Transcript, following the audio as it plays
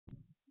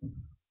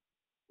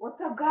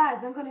So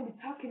guys, I'm gonna be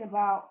talking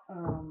about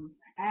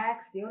Axe,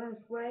 deodorant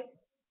spray,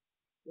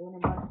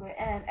 deodorant body spray,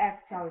 and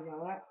Axe shower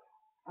gel, alright?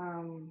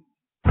 Um,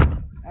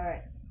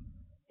 alright.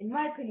 In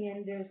my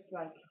opinion, there's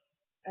like,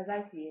 as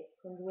I see it,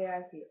 from the way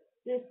I see it,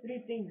 there's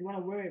three things you want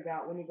to worry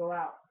about when you go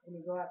out. When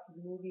you go out to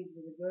the movies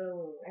with a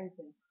girl or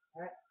anything,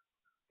 alright?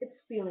 It's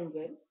feeling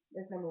good.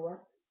 That's number one.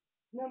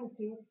 Number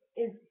two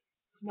is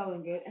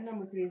smelling good, and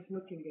number three is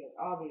looking good.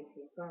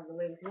 Obviously, some of the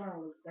ladies want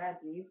to look bad,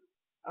 please.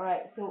 All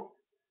right, so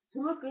to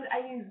look good,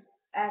 I use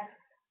Axe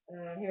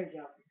hair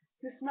gel.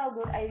 To smell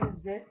good, I use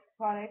this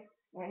product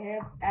right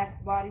here, Axe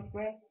body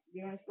spray,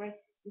 deodorant spray.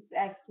 This is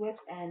Axe Swift,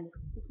 and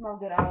to smell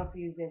good, I also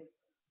use this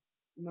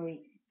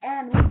Marie.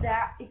 And with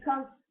that, it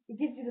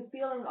gives you the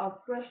feeling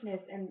of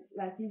freshness, and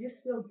like you just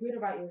feel good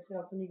about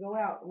yourself when you go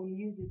out. When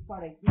you use this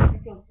product, you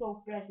just feel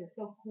so fresh and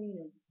so clean.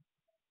 And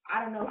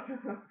I don't know,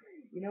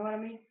 you know what I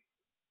mean?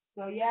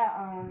 So yeah,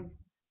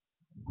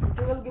 it's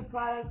a really good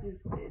product.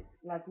 It's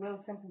like real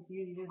simple to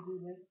use. You just do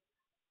this,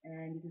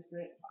 and you just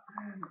spray it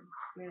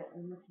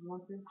as much as you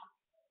want to.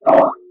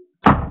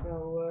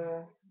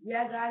 So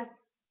yeah, guys.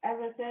 As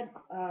I said,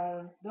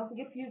 don't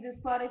forget to use this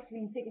product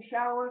when you take a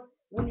shower,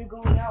 when you're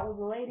going out with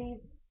the ladies.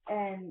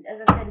 And as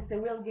I said, it's a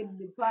real good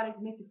product.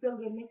 It makes you feel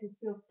good, makes you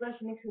feel fresh,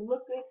 makes you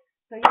look good.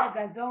 So yeah,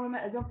 guys, don't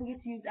forget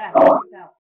to use that. Peace out.